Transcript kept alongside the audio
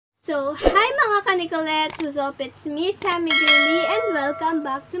So, hi mga ka-Nicolette! So, it's me, Sammy, and welcome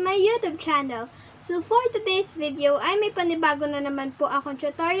back to my YouTube channel. So, for today's video, ay may panibago na naman po akong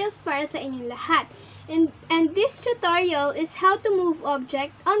tutorials para sa inyong lahat. And this tutorial is how to move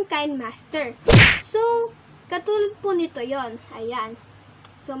object on KINEMASTER. So, katulad po nito yon. Ayan.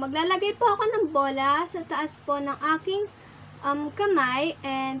 So, maglalagay po ako ng bola sa taas po ng aking kamay,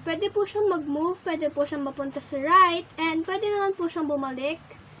 and pwede po siyang mag-move, pwede po siyang mapunta sa right, and pwede naman po siyang bumalik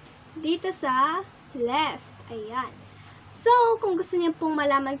dito sa left. Ayan. So, kung gusto niyo pong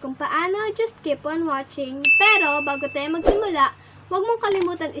malaman kung paano, just keep on watching. Pero, bago tayo magsimula, huwag mong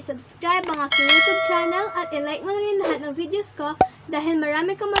kalimutan i-subscribe ang aking YouTube channel at i-like mo na rin lahat ng videos ko dahil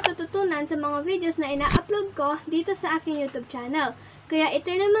marami kang matututunan sa mga videos na ina-upload ko dito sa aking YouTube channel. Kaya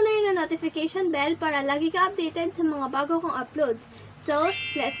i-turn mo na rin ang notification bell para lagi ka updated sa mga bago kong uploads. So,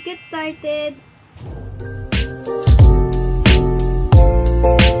 let's get started!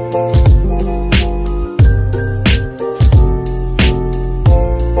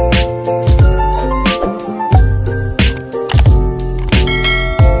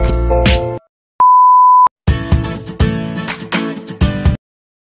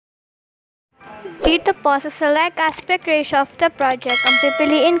 Dito po sa select aspect ratio of the project, ang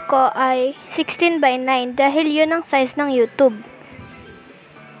pipiliin ko ay 16:9 dahil yun ang size ng YouTube.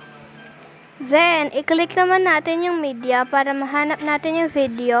 Then, i-click naman natin yung media para mahanap natin yung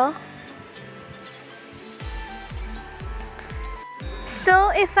video.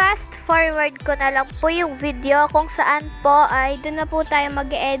 So, i-fast forward ko na lang po yung video kung saan po ay doon na po tayo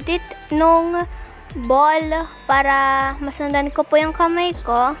mag-edit nung ball para masundan ko po yung kamay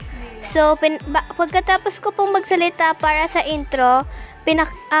ko. So, pagkatapos ko pong magsalita para sa intro,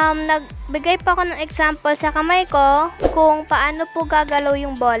 nagbigay pa ako ng example sa kamay ko kung paano po gagalaw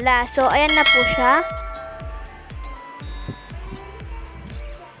yung bola. So, ayan na po siya.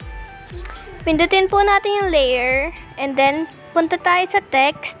 Pindutin po natin yung layer and then punta tayo sa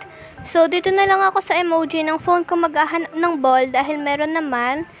text. So, dito na lang ako sa emoji ng phone ko maghahanap ng ball dahil meron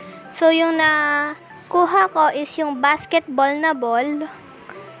naman. So, yung nakuha ko is yung basketball na ball.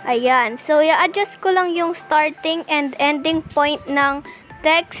 Ayan. So, i-adjust ko lang yung starting and ending point ng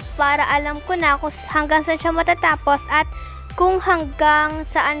text para alam ko na kung hanggang saan siya matatapos at kung hanggang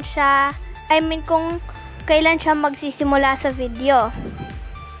saan siya, kung kailan siya magsisimula sa video.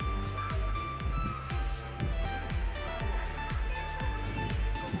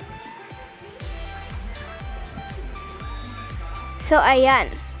 So, ayan.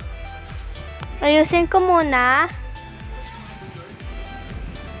 Ayusin ko muna.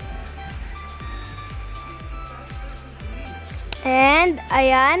 And,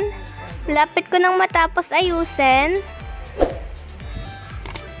 ayan, lapit ko nang matapos ayusin.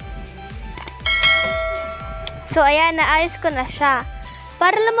 So, ayan, naayos ko na siya.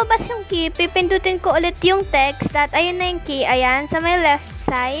 Para lumabas yung key, pipindutin ko ulit yung text at ayun na yung key, ayan, sa may left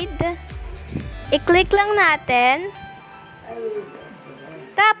side. I-click lang natin.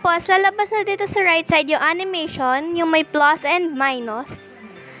 Tapos, lalabas na dito sa right side yung animation, yung may plus and minus.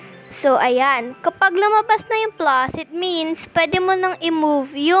 So, ayan. Kapag lumabas na yung plus, it means pwede mo nang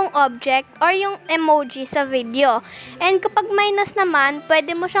i-move yung object or yung emoji sa video. And kapag minus naman,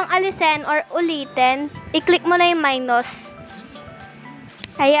 pwede mo siyang alisin or ulitin. I-click mo na yung minus.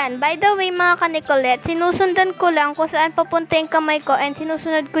 Ayan. By the way, mga ka-Nicolette, sinusundan ko lang kung saan papunta yung kamay ko and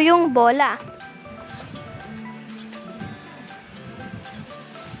sinusunod ko yung bola.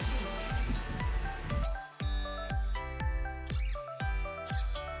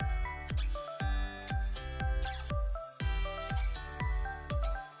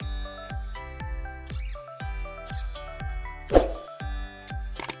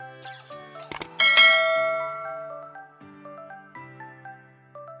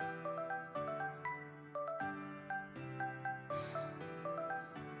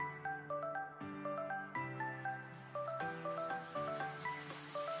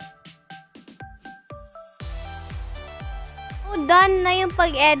 Done na yung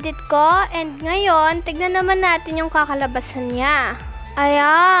pag-edit ko. And ngayon, tignan naman natin yung kakalabasan niya.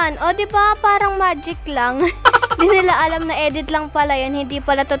 Ayan. O, diba? Parang magic lang. Hindi nila alam na edit lang pala yun. Hindi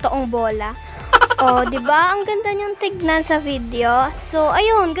pala totoong bola. O, diba? Ang ganda niyang tignan sa video. So,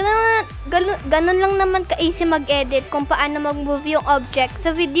 ayun. Ganun lang naman ka-easy mag-edit kung paano mag-move yung object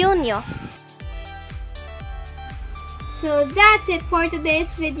sa video nyo. So that's it for today's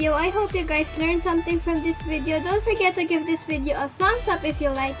video. I hope you guys learned something from this video. Don't forget to give this video a thumbs up if you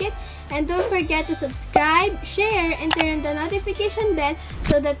like it. And don't forget to subscribe, share, and turn on the notification bell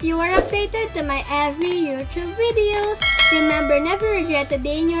so that you are updated to my every YouTube video. Remember, never regret a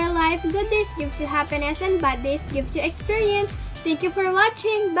day in your life. Good days gives you happiness and bad days gives you experience. Thank you for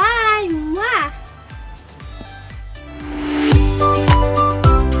watching. Bye! Mwah!